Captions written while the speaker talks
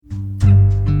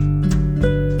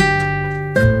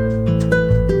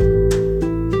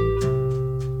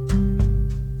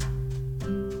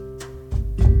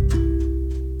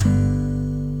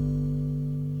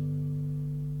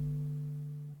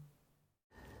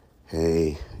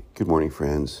Hey, good morning,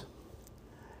 friends.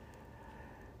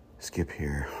 Skip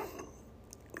here.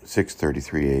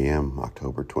 6:33 a.m.,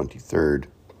 October 23rd.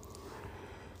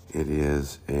 It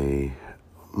is a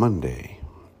Monday.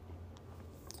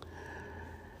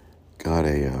 Got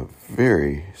a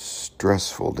very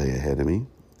stressful day ahead of me,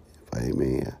 if I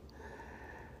may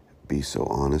be so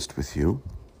honest with you.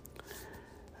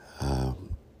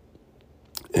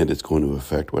 And it's going to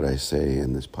affect what I say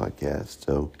in this podcast,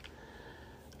 so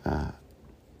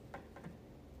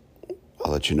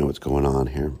I'll let you know what's going on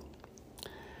here.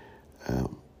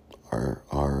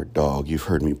 Our dog, you've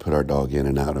heard me put our dog in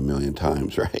and out a million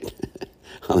times, right?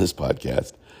 On this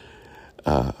podcast.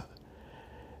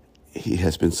 He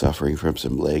has been suffering from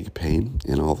some leg pain,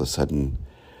 and all of a sudden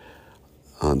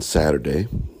on Saturday,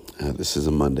 this is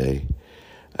a Monday,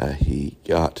 he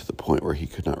got to the point where he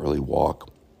could not really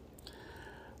walk.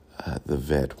 The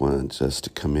vet wants us to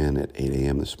come in at 8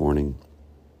 a.m. this morning.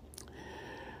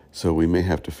 So we may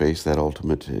have to face that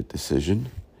ultimate decision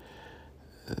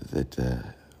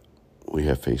that we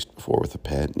have faced before with a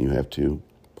pet, and you have too,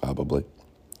 probably.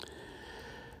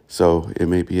 So it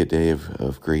may be a day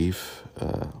of grief,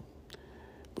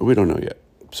 but we don't know yet.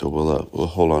 So we'll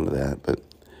hold on to that. But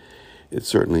it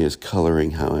certainly is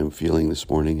coloring how I'm feeling this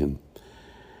morning and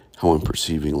how I'm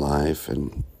perceiving life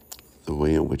and the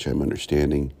way in which I'm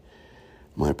understanding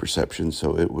my perception.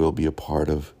 So it will be a part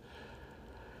of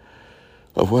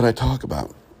what I talk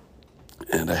about.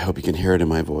 And I hope you can hear it in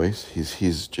my voice.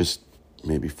 He's just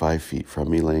maybe 5 feet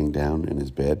from me, laying down in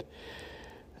his bed.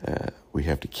 We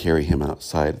have to carry him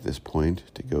outside at this point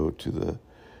to go to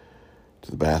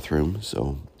the bathroom.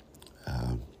 So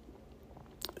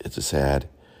it's a sad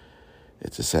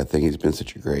thing. He's been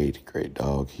such a great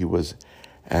dog. He was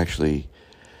actually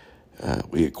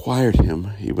we acquired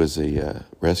him. He was a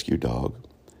rescue dog.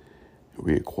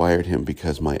 We acquired him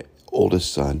because my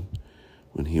oldest son,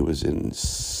 when he was in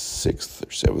 6th or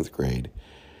 7th grade,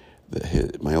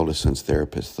 my oldest son's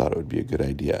therapist thought it would be a good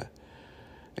idea,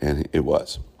 and it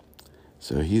was.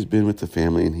 So he's been with the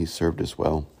family, and he's served us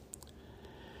well.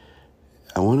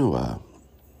 I want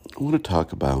to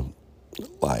talk about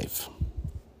life.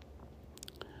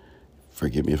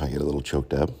 Forgive me if I get a little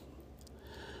choked up.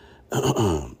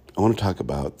 I want to talk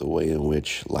about the way in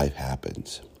which life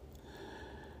happens,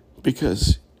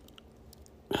 because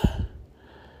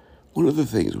one of the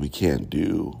things we can't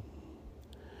do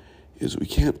is we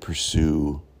can't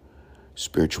pursue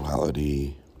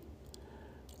spirituality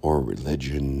or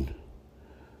religion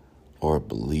or a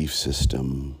belief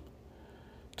system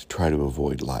to try to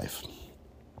avoid life.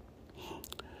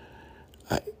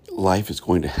 Life is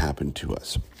going to happen to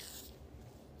us.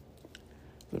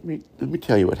 Let me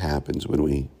tell you what happens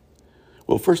when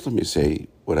first let me say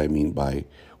what I mean by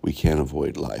we can't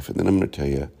avoid life, and then I'm going to tell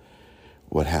you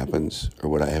what happens, or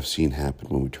what I have seen happen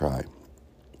when we try.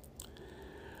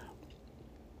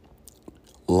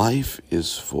 Life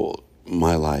is full.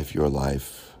 My life, your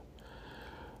life,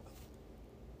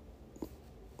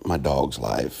 my dog's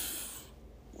life,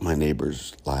 my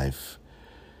neighbor's life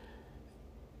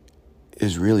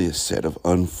is really a set of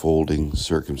unfolding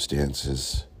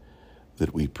circumstances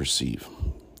that we perceive.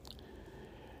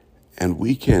 And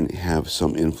we can have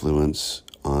some influence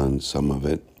on some of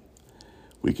it.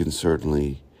 We can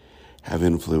certainly have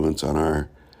influence on our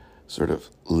sort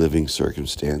of living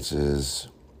circumstances.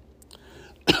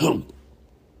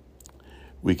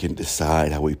 We can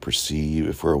decide how we perceive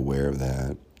if we're aware of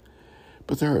that.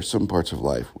 But there are some parts of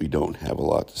life we don't have a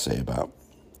lot to say about.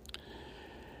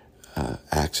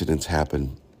 Accidents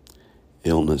happen.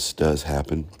 Illness does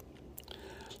happen.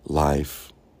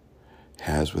 Life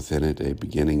has within it a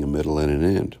beginning, a middle, and an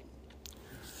end.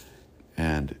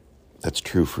 And that's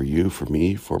true for you, for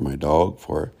me, for my dog,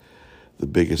 for the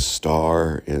biggest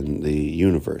star in the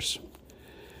universe.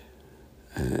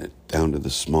 Down to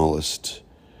the smallest,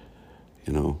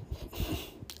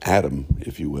 atom,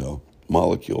 if you will,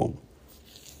 molecule.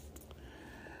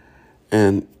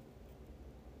 And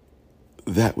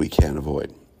that we can't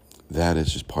avoid. That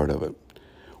is just part of it.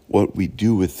 What we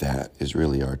do with that is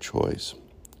really our choice.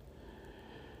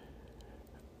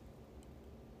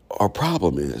 Our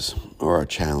problem is, or our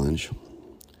challenge,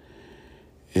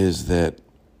 is that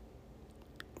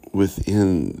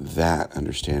within that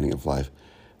understanding of life,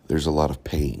 there's a lot of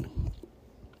pain.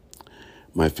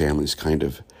 My family's kind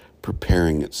of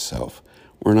preparing itself.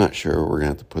 We're not sure we're going to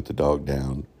have to put the dog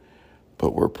down,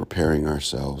 but we're preparing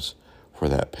ourselves for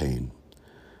that pain.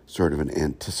 Sort of an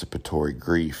anticipatory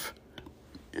grief,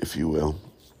 if you will.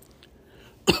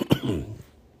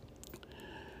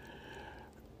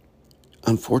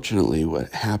 Unfortunately,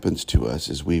 what happens to us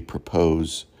is we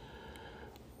propose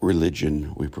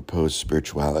religion, we propose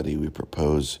spirituality, we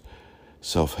propose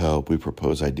self-help, we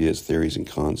propose ideas, theories, and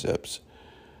concepts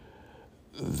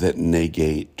that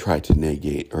try to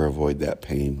negate or avoid that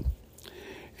pain.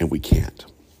 And we can't.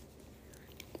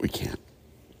 We can't.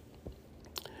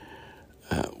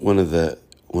 One of the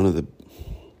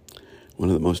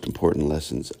most important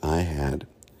lessons I had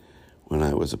when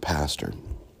I was a pastor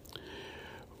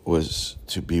was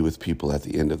to be with people at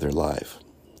the end of their life.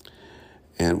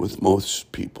 And with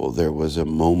most people, there was a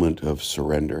moment of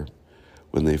surrender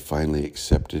when they finally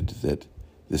accepted that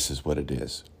this is what it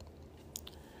is.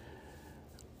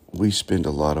 We spend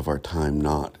a lot of our time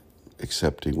not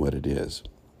accepting what it is.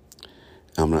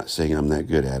 I'm not saying I'm that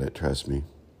good at it, trust me.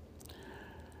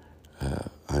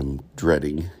 I'm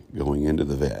dreading going into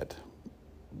the vet,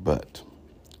 but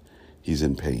he's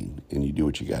in pain, and you do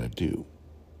what you got to do.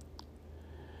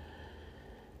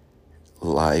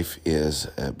 Life is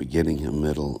a beginning, a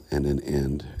middle, and an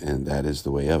end, and that is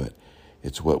the way of it.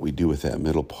 It's what we do with that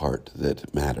middle part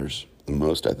that matters the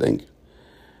most, I think.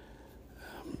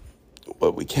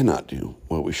 What we cannot do,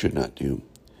 what we should not do,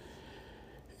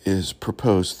 is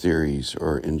propose theories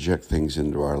or inject things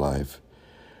into our life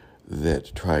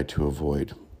that try to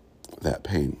avoid that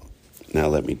pain. Now,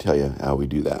 let me tell you how we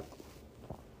do that.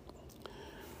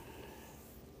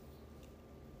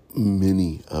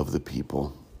 Many of the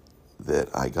people that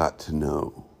I got to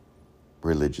know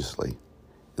religiously,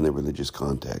 in the religious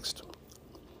context,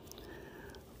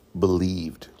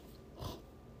 believed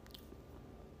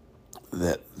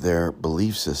that their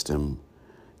belief system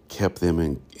kept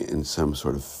them in some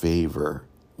sort of favor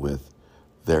with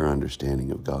their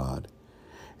understanding of God.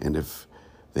 And if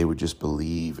they would just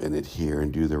believe and adhere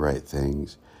and do the right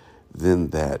things, then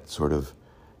that sort of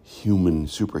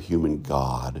superhuman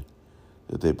God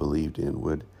that they believed in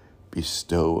would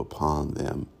bestow upon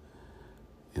them,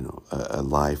 a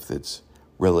life that's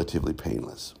relatively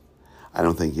painless. I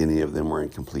don't think any of them were in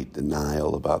complete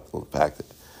denial about the fact that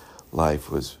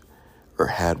life was, or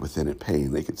had within it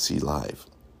pain. They could see life.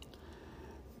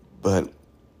 But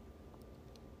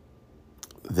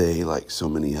they, like so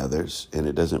many others, and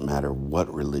it doesn't matter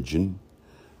what religion,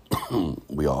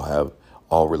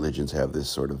 all religions have this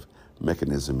sort of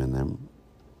mechanism in them.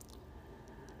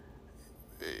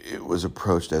 It was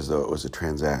approached as though it was a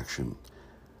transaction.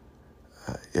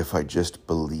 If I just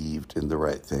believed in the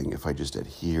right thing, if I just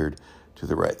adhered to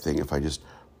the right thing, if I just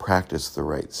practiced the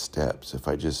right steps, if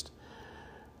I just,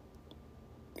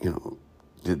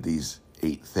 did these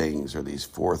 8 things or these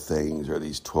 4 things or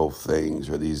these 12 things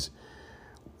or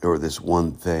this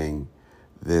one thing,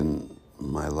 then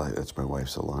my life, that's my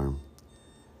wife's alarm,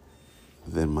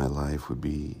 then my life would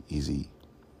be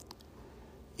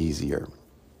easier.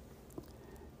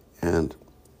 And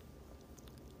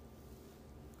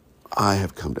I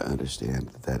have come to understand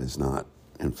that that is not,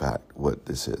 in fact, what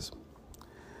this is.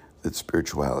 That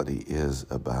spirituality is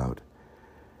about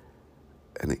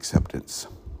an acceptance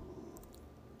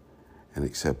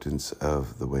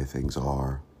of the way things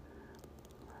are,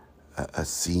 a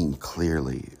seeing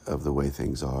clearly of the way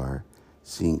things are,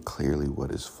 seeing clearly what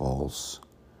is false,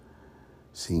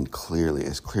 seeing clearly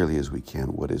as we can,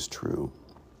 what is true.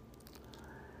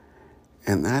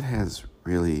 And that has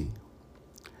really,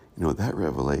 that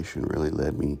revelation really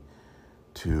led me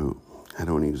to, I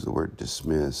don't use the word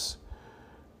dismiss,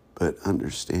 but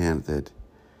understand that,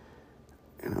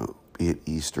 be it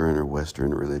Eastern or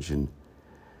Western religion,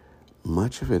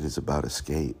 much of it is about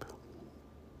escape.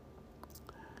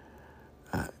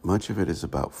 Much of it is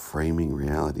about framing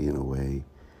reality in a way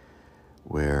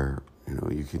where,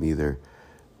 you can either,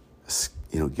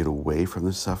 get away from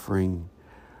the suffering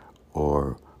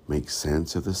or make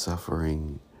sense of the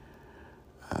suffering.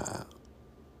 I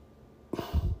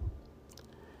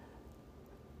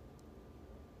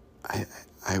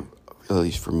at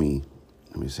least for me,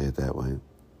 let me say it that way,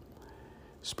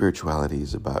 spirituality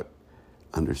is about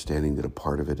understanding that a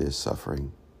part of it is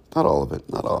suffering. Not all of it,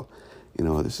 not all.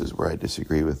 This is where I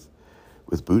disagree with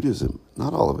Buddhism.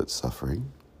 Not all of it's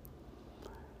suffering.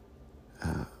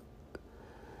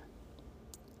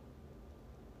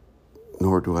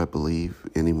 Nor do I believe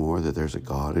anymore that there's a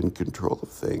God in control of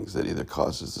things that either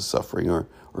causes the suffering or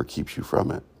keeps you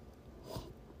from it.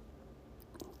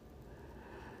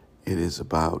 It is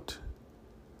about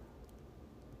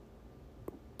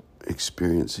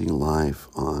experiencing life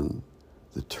on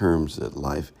the terms that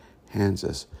life hands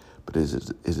us, but it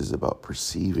is about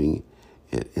perceiving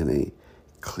it in a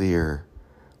clear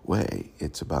way.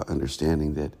 It's about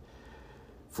understanding that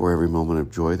for every moment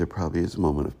of joy, there probably is a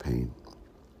moment of pain.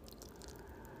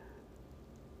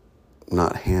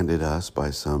 Not handed us by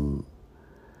some,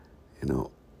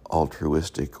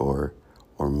 altruistic or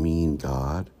or mean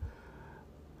God,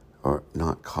 or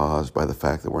not caused by the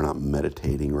fact that we're not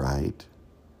meditating right.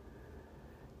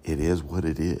 It is what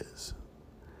it is.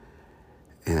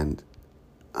 And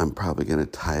I'm probably going to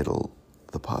title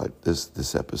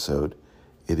this episode,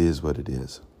 "It Is What It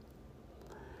Is."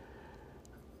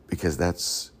 Because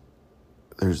there's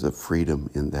a freedom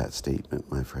in that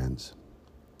statement, my friends.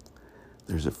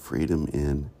 There's a freedom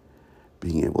in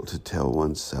being able to tell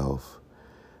oneself,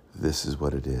 this is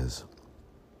what it is.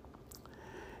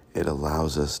 It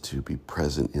allows us to be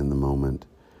present in the moment,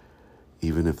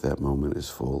 even if that moment is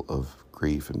full of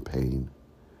grief and pain.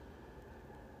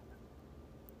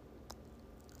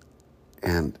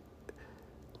 And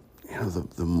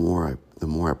the more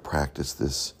I practice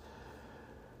this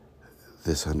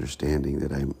understanding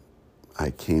that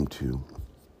I came to,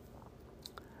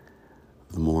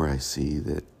 the more I see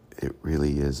that it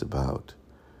really is about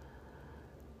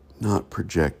not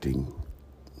projecting,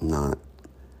 not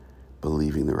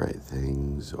believing the right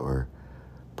things or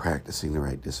practicing the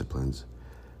right disciplines,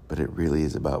 but it really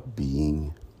is about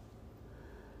being.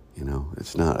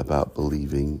 It's not about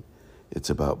believing, it's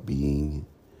about being.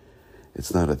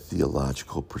 It's not a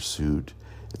theological pursuit,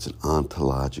 it's an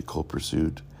ontological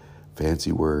pursuit.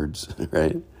 Fancy words,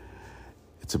 right?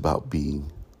 It's about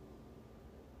being.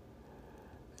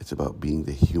 It's about being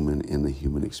the human in the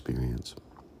human experience.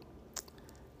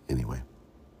 Anyway.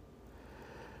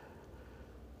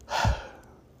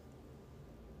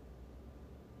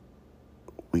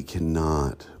 We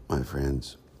cannot, my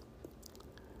friends,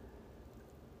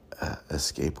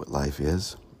 escape what life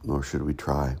is, nor should we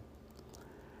try.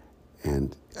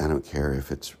 And I don't care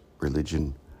if it's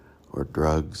religion or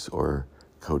drugs or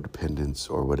codependence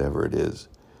or whatever it is.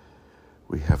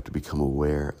 We have to become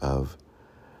aware of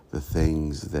the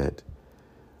things that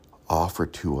offer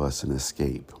to us an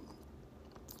escape.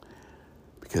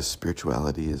 Because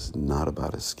spirituality is not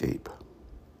about escape.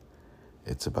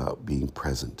 It's about being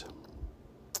present.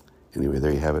 Anyway,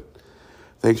 there you have it.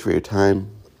 Thanks for your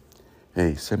time.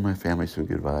 Hey, send my family some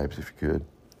good vibes if you could.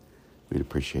 We'd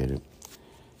appreciate it.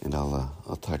 And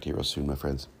I'll talk to you real soon, my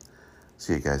friends.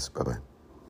 See you guys. Bye-bye.